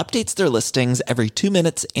 Redfin updates their listings every 2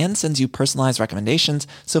 minutes and sends you personalized recommendations.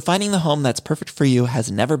 So finding the home that's perfect for you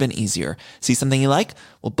has never been easier. See something you like?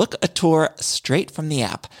 Well, book a tour straight from the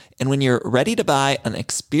app. And when you're ready to buy, an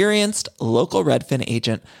experienced local Redfin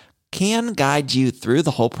agent can guide you through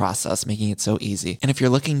the whole process, making it so easy. And if you're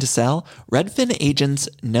looking to sell, Redfin agents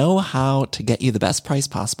know how to get you the best price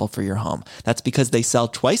possible for your home. That's because they sell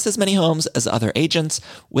twice as many homes as other agents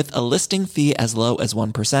with a listing fee as low as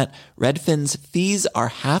 1%. Redfin's fees are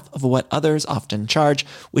half of what others often charge,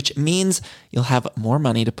 which means you'll have more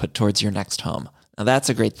money to put towards your next home. Now, that's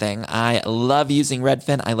a great thing. I love using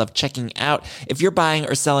Redfin. I love checking out. If you're buying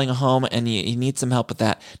or selling a home and you need some help with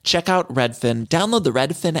that, check out Redfin. Download the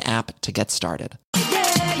Redfin app to get started.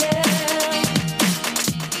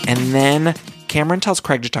 And then Cameron tells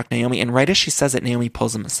Craig to talk to Naomi, and right as she says it, Naomi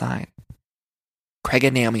pulls him aside. Craig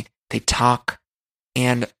and Naomi, they talk,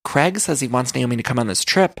 and Craig says he wants Naomi to come on this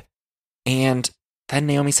trip, and then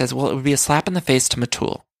Naomi says, well, it would be a slap in the face to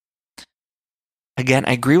Matul. Again,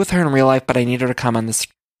 I agree with her in real life, but I need her to come on this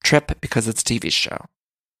trip because it's a TV show.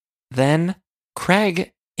 Then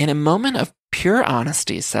Craig, in a moment of pure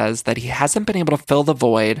honesty, says that he hasn't been able to fill the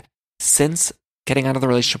void since getting out of the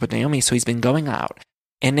relationship with Naomi, so he's been going out.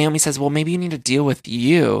 And Naomi says, well, maybe you need to deal with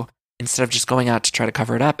you instead of just going out to try to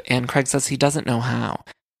cover it up. And Craig says he doesn't know how.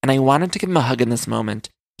 And I wanted to give him a hug in this moment.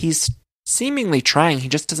 He's seemingly trying, he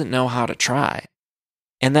just doesn't know how to try.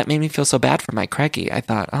 And that made me feel so bad for my Craigie. I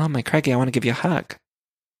thought, oh, my Craigie, I want to give you a hug.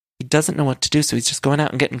 He doesn't know what to do, so he's just going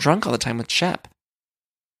out and getting drunk all the time with Shep.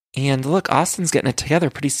 And look, Austin's getting it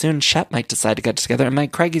together. Pretty soon, Shep might decide to get it together, and my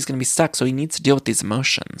Craigie's going to be stuck, so he needs to deal with these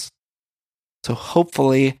emotions. So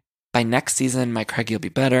hopefully, by next season, my Craigie will be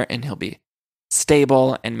better, and he'll be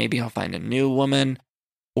stable, and maybe he'll find a new woman,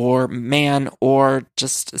 or man, or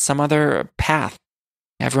just some other path.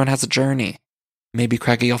 Everyone has a journey. Maybe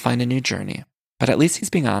Craigie will find a new journey. But at least he's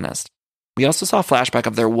being honest. We also saw a flashback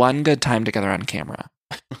of their one good time together on camera.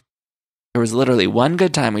 There was literally one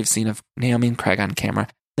good time we've seen of Naomi and Craig on camera.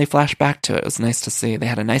 They flashed back to it. It was nice to see. They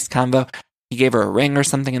had a nice convo. He gave her a ring or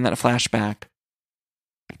something in that flashback.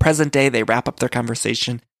 Present day, they wrap up their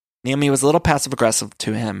conversation. Naomi was a little passive-aggressive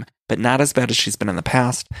to him, but not as bad as she's been in the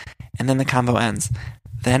past. And then the convo ends.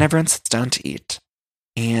 Then everyone sits down to eat.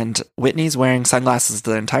 And Whitney's wearing sunglasses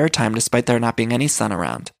the entire time, despite there not being any sun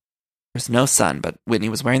around. There's no sun, but Whitney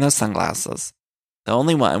was wearing those sunglasses. The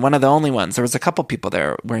only one of the only ones. There was a couple people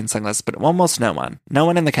there wearing sunglasses, but almost no one. No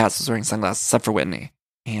one in the cast was wearing sunglasses except for Whitney.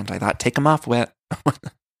 And I thought, take them off, Whit.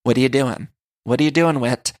 What are you doing? What are you doing,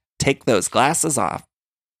 Whit? Take those glasses off.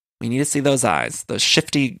 We need to see those eyes. Those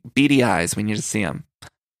shifty, beady eyes. We need to see them.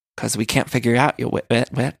 Because we can't figure out, you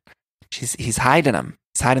Whit. He's hiding them.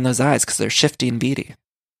 He's hiding those eyes because they're shifty and beady.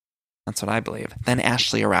 That's what I believe. Then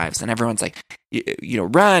Ashley arrives, and everyone's like,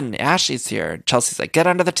 run, Ashley's here. Chelsea's like, get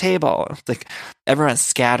under the table. It's like, everyone's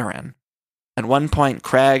scattering. At one point,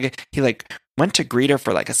 Craig, he went to greet her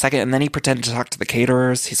for a second, and then he pretended to talk to the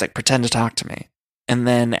caterers. He's like, pretend to talk to me. And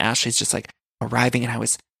then Ashley's just arriving, and I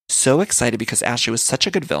was so excited because Ashley was such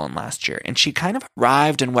a good villain last year, and she kind of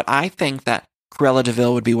arrived in what I think that Cruella de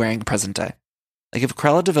Vil would be wearing present day. If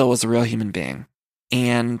Cruella de Vil was a real human being,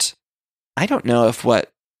 and I don't know if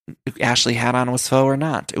what Ashley had on was faux or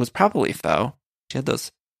not. It was probably faux. She had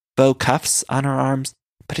those faux cuffs on her arms,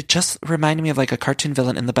 but it just reminded me of a cartoon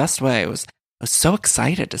villain in the best way. I was so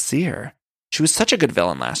excited to see her. She was such a good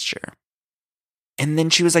villain last year. And then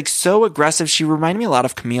she was so aggressive. She reminded me a lot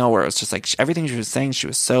of Camille, where it was just everything she was saying, she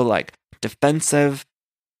was so defensive.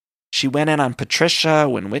 She went in on Patricia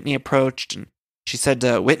when Whitney approached, and she said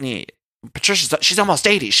to Whitney, she's almost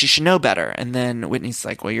 80. She should know better. And then Whitney's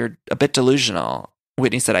like, well, you're a bit delusional.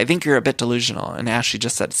 Whitney said, I think you're a bit delusional. And Ashley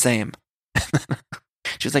just said, same.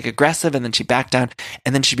 She was like aggressive, and then she'd back down,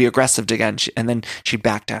 and then she'd be aggressive again, and then she'd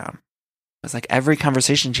back down. It was like every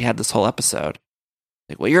conversation she had this whole episode.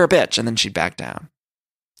 Like, well, you're a bitch, and then she'd back down.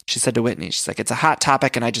 She said to Whitney, she's like, it's a hot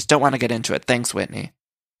topic, and I just don't want to get into it. Thanks, Whitney.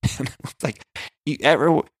 And it was like, you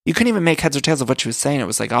couldn't even make heads or tails of what she was saying. It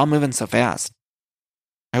was like all moving so fast.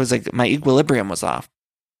 I was like, my equilibrium was off.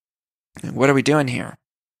 What are we doing here?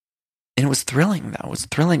 And it was thrilling, though. It was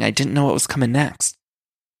thrilling. I didn't know what was coming next.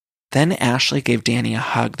 Then Ashley gave Danny a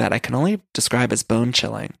hug that I can only describe as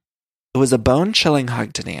bone-chilling. It was a bone-chilling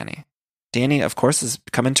hug to Danny. Danny, of course, is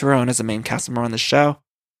coming to her own as a main cast member on the show,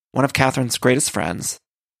 one of Catherine's greatest friends,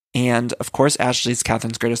 and, of course, Ashley's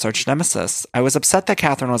Catherine's greatest arch nemesis. I was upset that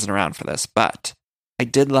Catherine wasn't around for this, but I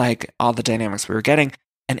did like all the dynamics we were getting,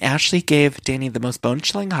 and Ashley gave Danny the most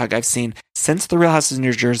bone-chilling hug I've seen since The Real Houses of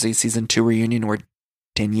New Jersey Season 2 reunion where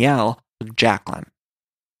Danielle hugged Jacqueline.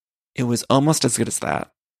 It was almost as good as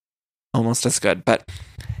that. Almost as good, but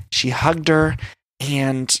she hugged her,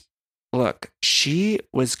 and look, she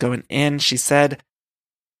was going in. She said,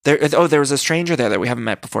 there was a stranger there that we haven't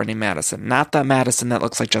met before named Madison. Not the Madison that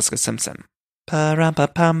looks like Jessica Simpson.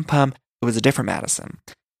 Pa-rum-pa-pum-pum. It was a different Madison.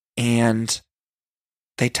 And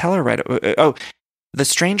they tell her the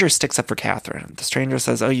stranger sticks up for Catherine. The stranger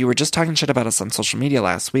says, you were just talking shit about us on social media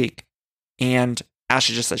last week. And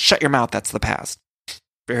Ashley just says, shut your mouth, that's the past.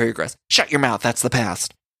 Very aggressive. Shut your mouth, that's the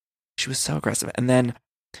past. She was so aggressive. And then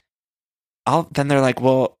they're like,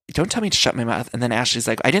 well, don't tell me to shut my mouth. And then Ashley's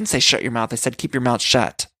like, I didn't say shut your mouth. I said keep your mouth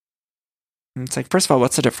shut. And it's like, first of all,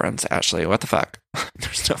 what's the difference, Ashley? What the fuck?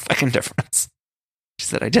 There's no fucking difference. She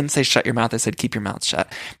said, I didn't say shut your mouth. I said keep your mouth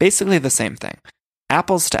shut. Basically the same thing.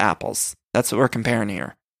 Apples to apples. That's what we're comparing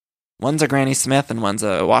here. One's a Granny Smith and one's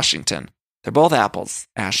a Washington. They're both apples,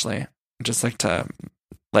 Ashley. I'd just like to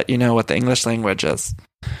let you know what the English language is.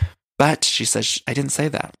 But she says, I didn't say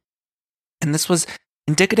that. And this was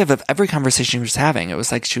indicative of every conversation she was having. It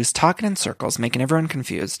was like she was talking in circles, making everyone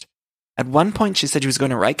confused. At one point, she said she was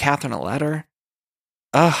going to write Catherine a letter.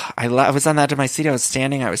 I was on the edge of my seat. I was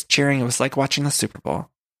standing. I was cheering. It was like watching the Super Bowl.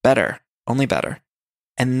 Better. Only better.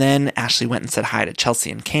 And then Ashley went and said hi to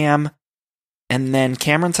Chelsea and Cam. And then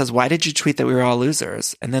Cameron says, why did you tweet that we were all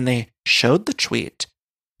losers? And then they showed the tweet.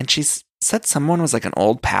 And she said someone was like an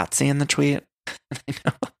old patsy in the tweet.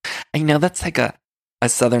 I know that's like a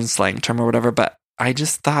Southern slang term or whatever, but I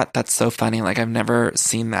just thought that's so funny. Like, I've never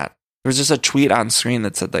seen that. There was just a tweet on screen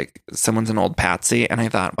that said, like, someone's an old patsy. And I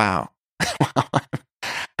thought, wow,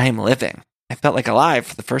 I am living. I felt like alive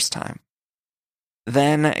for the first time.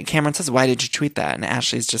 Then Cameron says, why did you tweet that? And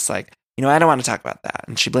Ashley's just like, I don't want to talk about that.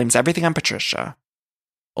 And she blames everything on Patricia.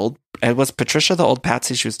 Was Patricia the old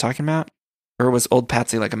patsy she was talking about? Or was old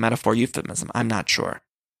patsy like a metaphor euphemism? I'm not sure.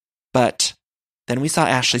 But then we saw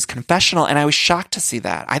Ashley's confessional, and I was shocked to see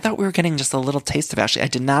that. I thought we were getting just a little taste of Ashley. I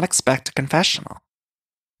did not expect a confessional.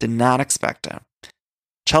 Did not expect it.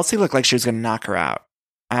 Chelsea looked like she was going to knock her out.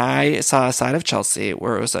 I saw a side of Chelsea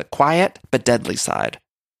where it was a quiet but deadly side.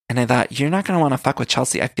 And I thought, you're not going to want to fuck with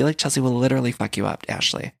Chelsea. I feel like Chelsea will literally fuck you up,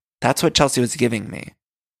 Ashley. That's what Chelsea was giving me.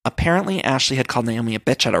 Apparently, Ashley had called Naomi a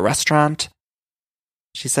bitch at a restaurant.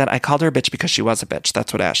 She said, I called her a bitch because she was a bitch.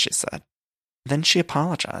 That's what Ashley said. Then she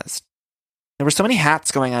apologized. There were so many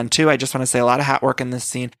hats going on, too. I just want to say a lot of hat work in this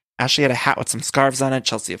scene. Ashley had a hat with some scarves on it.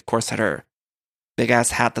 Chelsea, of course, had her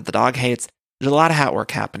big-ass hat that the dog hates. There's a lot of hat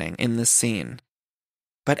work happening in this scene.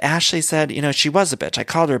 But Ashley said, she was a bitch. I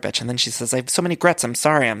called her a bitch. And then she says, I have so many regrets. I'm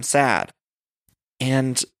sorry. I'm sad.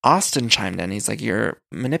 And Austin chimed in. He's like, you're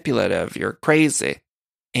manipulative. You're crazy.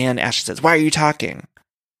 And Ashley says, why are you talking?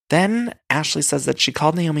 Then Ashley says that she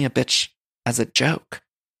called Naomi a bitch as a joke.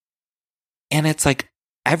 And it's like,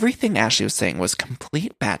 everything Ashley was saying was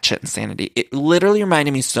complete batshit insanity. It literally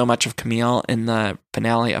reminded me so much of Camille in the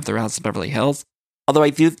finale of The Real Housewives of Beverly Hills. Although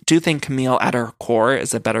I do think Camille at her core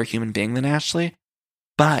is a better human being than Ashley.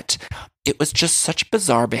 But it was just such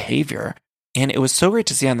bizarre behavior. And it was so great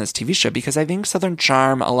to see on this TV show because I think Southern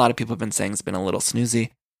Charm, a lot of people have been saying, has been a little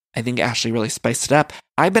snoozy. I think Ashley really spiced it up.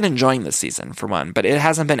 I've been enjoying this season, for one, but it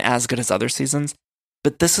hasn't been as good as other seasons.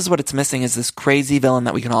 But this is what it's missing, is this crazy villain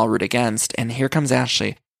that we can all root against. And here comes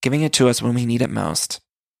Ashley, giving it to us when we need it most.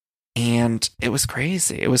 And it was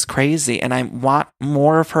crazy. It was crazy. And I want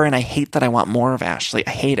more of her, and I hate that I want more of Ashley.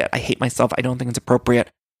 I hate it. I hate myself. I don't think it's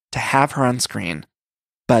appropriate to have her on screen.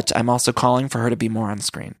 But I'm also calling for her to be more on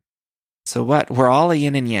screen. So what? We're all a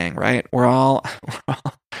yin and yang, right? We're all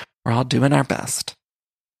doing our best.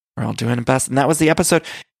 We're all doing our best. And that was the episode.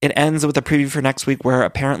 It ends with a preview for next week where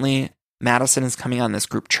apparently Madison is coming on this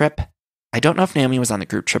group trip. I don't know if Naomi was on the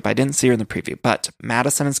group trip. I didn't see her in the preview, but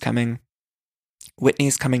Madison is coming.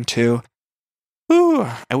 Whitney's coming too. Ooh,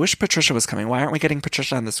 I wish Patricia was coming. Why aren't we getting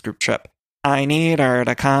Patricia on this group trip? I need her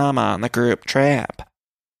to come on the group trip.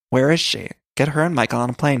 Where is she? Get her and Michael on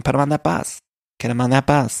a plane. Put him on that bus. Get him on that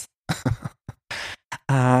bus.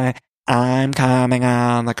 I'm coming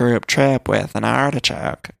on the group trip with an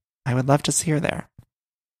artichoke. I would love to see her there.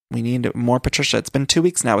 We need more Patricia. It's been 2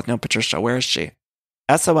 weeks now with no Patricia. Where is she?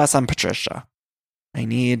 SOS on Patricia. I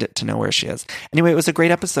need to know where she is. Anyway, it was a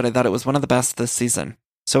great episode. I thought it was one of the best this season.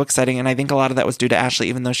 So exciting. And I think a lot of that was due to Ashley,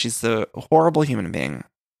 even though she's a horrible human being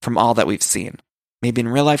from all that we've seen. Maybe in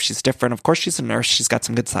real life she's different. Of course, she's a nurse. She's got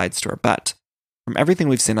some good sides to her. But from everything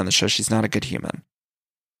we've seen on the show, she's not a good human.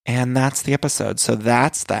 And that's the episode. So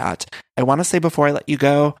that's that. I want to say before I let you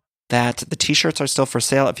go that the t-shirts are still for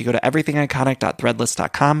sale. If you go to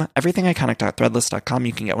everythingiconic.threadless.com, everythingiconic.threadless.com,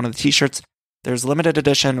 you can get one of the t-shirts. There's limited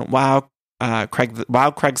edition Wow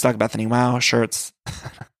Craig's Dog Bethany Wow shirts.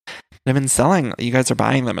 They've been selling. You guys are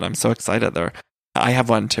buying them, and I'm so excited. I have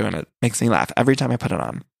one too, and it makes me laugh every time I put it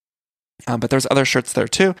on. But there's other shirts there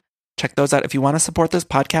too. Check those out. If you want to support this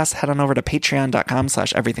podcast, head on over to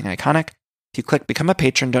patreon.com/everythingiconic. If you click Become a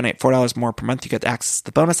Patron, donate $4 more per month, you get access to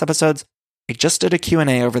the bonus episodes. I just did a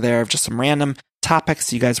Q&A over there of just some random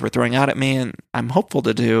topics you guys were throwing out at me, and I'm hopeful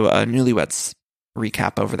to do a Newlyweds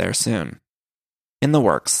recap over there soon. In the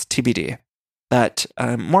works, TBD. But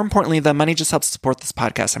more importantly, the money just helps support this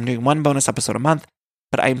podcast. I'm doing one bonus episode a month,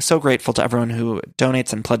 but I am so grateful to everyone who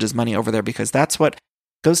donates and pledges money over there because that's what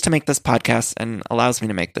goes to make this podcast and allows me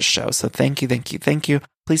to make this show. So thank you, thank you, thank you.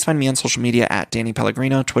 Please find me on social media at Danny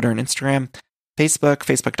Pellegrino, Twitter and Instagram, Facebook,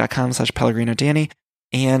 facebook.com/Pellegrino Danny.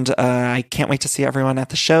 And I can't wait to see everyone at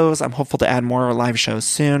the shows. I'm hopeful to add more live shows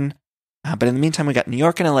soon. But in the meantime, we got New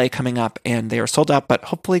York and LA coming up, and they are sold out, but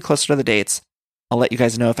hopefully closer to the dates. I'll let you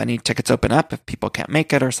guys know if any tickets open up, if people can't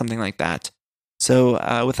make it or something like that.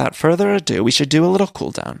 So without further ado, we should do a little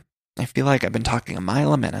cool down. I feel like I've been talking a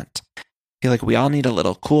mile a minute. I feel like we all need a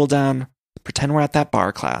little cool down. Pretend we're at that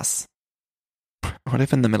bar class. What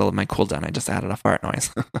if in the middle of my cool down, I just added a fart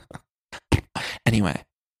noise? Anyway,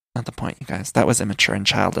 not the point, you guys. That was immature and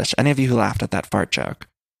childish. Any of you who laughed at that fart joke,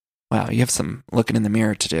 wow, you have some looking in the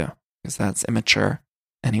mirror to do, because that's immature.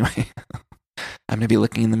 Anyway, I'm going to be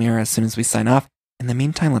looking in the mirror as soon as we sign off. In the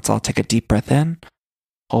meantime, let's all take a deep breath in,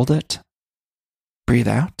 hold it, breathe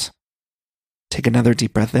out. Take another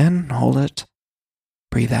deep breath in, hold it,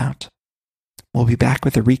 breathe out. We'll be back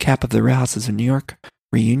with a recap of the Real Houses of New York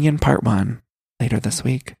Reunion Part 1 later this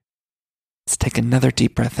week. Let's take another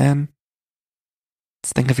deep breath in.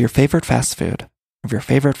 Let's think of your favorite fast food.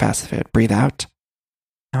 Breathe out.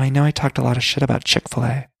 Now I know I talked a lot of shit about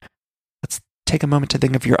Chick-fil-A. Let's take a moment to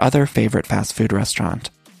think of your other favorite fast food restaurant.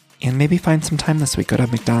 And maybe find some time this week. Go to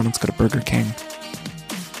McDonald's, go to Burger King.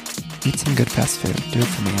 Eat some good fast food. Do it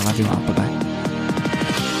for me. I love you all. Bye-bye.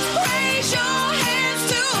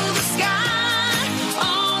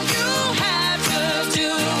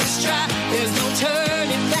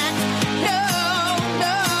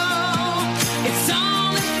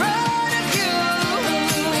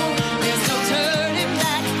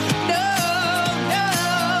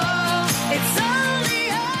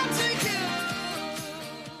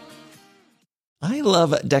 I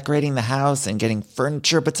love decorating the house and getting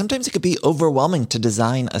furniture, but sometimes it could be overwhelming to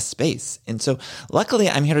design a space. And so luckily,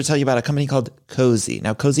 I'm here to tell you about a company called Cozy.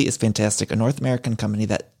 Now, Cozy is fantastic, a North American company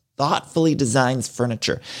that thoughtfully designs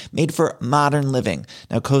furniture made for modern living.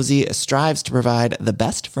 Now, Cozy strives to provide the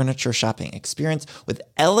best furniture shopping experience with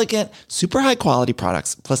elegant, super high quality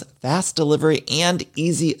products, plus fast delivery and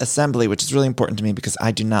easy assembly, which is really important to me because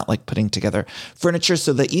I do not like putting together furniture.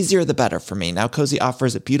 So the easier, the better for me. Now, Cozy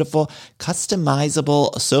offers beautiful,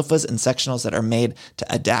 customizable sofas and sectionals that are made to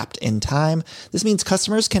adapt in time. This means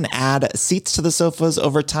customers can add seats to the sofas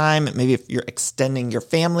over time. Maybe if you're extending your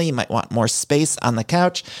family, you might want more space on the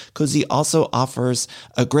couch. Cozy also offers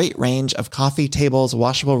a great range of coffee tables,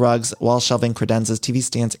 washable rugs, wall shelving, credenzas, TV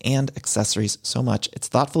stands, and accessories. So much. It's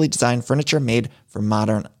thoughtfully designed furniture made for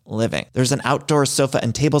modern living. There's an outdoor sofa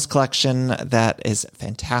and tables collection that is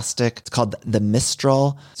fantastic. It's called the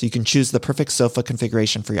Mistral. So you can choose the perfect sofa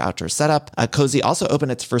configuration for your outdoor setup. Cozy also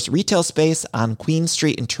opened its first retail space on Queen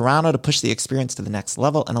Street in Toronto to push the experience to the next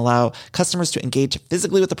level and allow customers to engage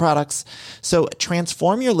physically with the products. So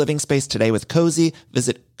transform your living space today with Cozy.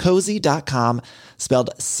 Visit cozy.com, spelled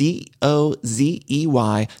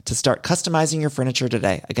COZEY, to start customizing your furniture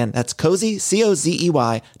today. Again, that's cozy,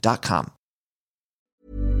 COZEY.com.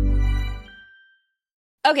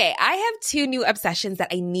 Okay, I have two new obsessions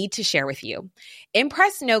that I need to share with you.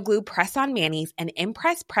 Impress No Glue Press-On Manis and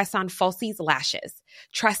Impress Press-On Falsies Lashes.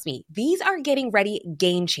 Trust me, these are getting ready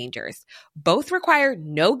game changers. Both require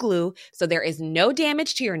no glue, so there is no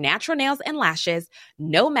damage to your natural nails and lashes,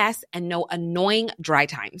 no mess, and no annoying dry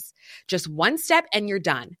times. Just one step and you're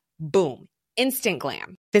done. Boom. Instant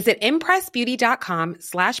glam. Visit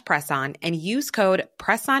impressbeauty.com/presson and use code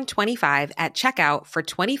PRESSON25 at checkout for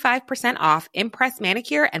 25% off Impress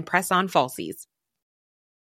Manicure and Press-On Falsies.